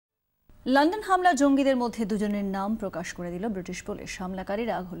London হামলা জঙ্গিদের মধ্যে দুজনের নাম প্রকাশ করে দিল ব্রিটিশ পুলিশ।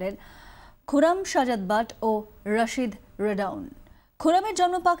 হামলাকারীরা হলেন খুরাম সাজাদ বাট ও রশিদ রেডাউন। খুরামের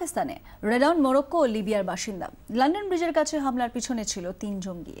জন্ম পাকিস্তানে, রেডাউন মরক্কো ও লিবিয়ার বাসিন্দা। লন্ডন ব্রিজের কাছে হামলার পিছনে ছিল ৩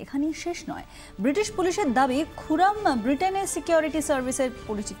 জঙ্গি। এখানেই শেষ নয়, ব্রিটিশ পুলিশের দাবি খুরাম ব্রিটেনের সিকিউরিটি সার্ভিসের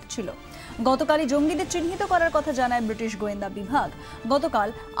পরিচিত ছিল। গতকালই জঙ্গিদের চিহ্নিত করার কথা জানায় ব্রিটিশ গোয়েন্দা বিভাগ। গতকাল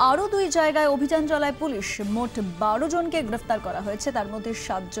আরও ২ জায়গায় অভিযান চালায় পুলিশ। মোট ১২ জনকে গ্রেফতার করা হয়েছে, তার মধ্যে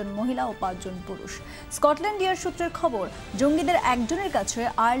 ৭ জন মহিলা ও ৫ জন পুরুষ। স্কটল্যান্ড ইয়ার্ড সূত্রের খবর, জঙ্গিদের একজনের কাছে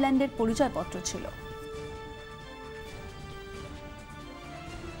আয়ারল্যান্ডের পরিচয়পত্র ছিল।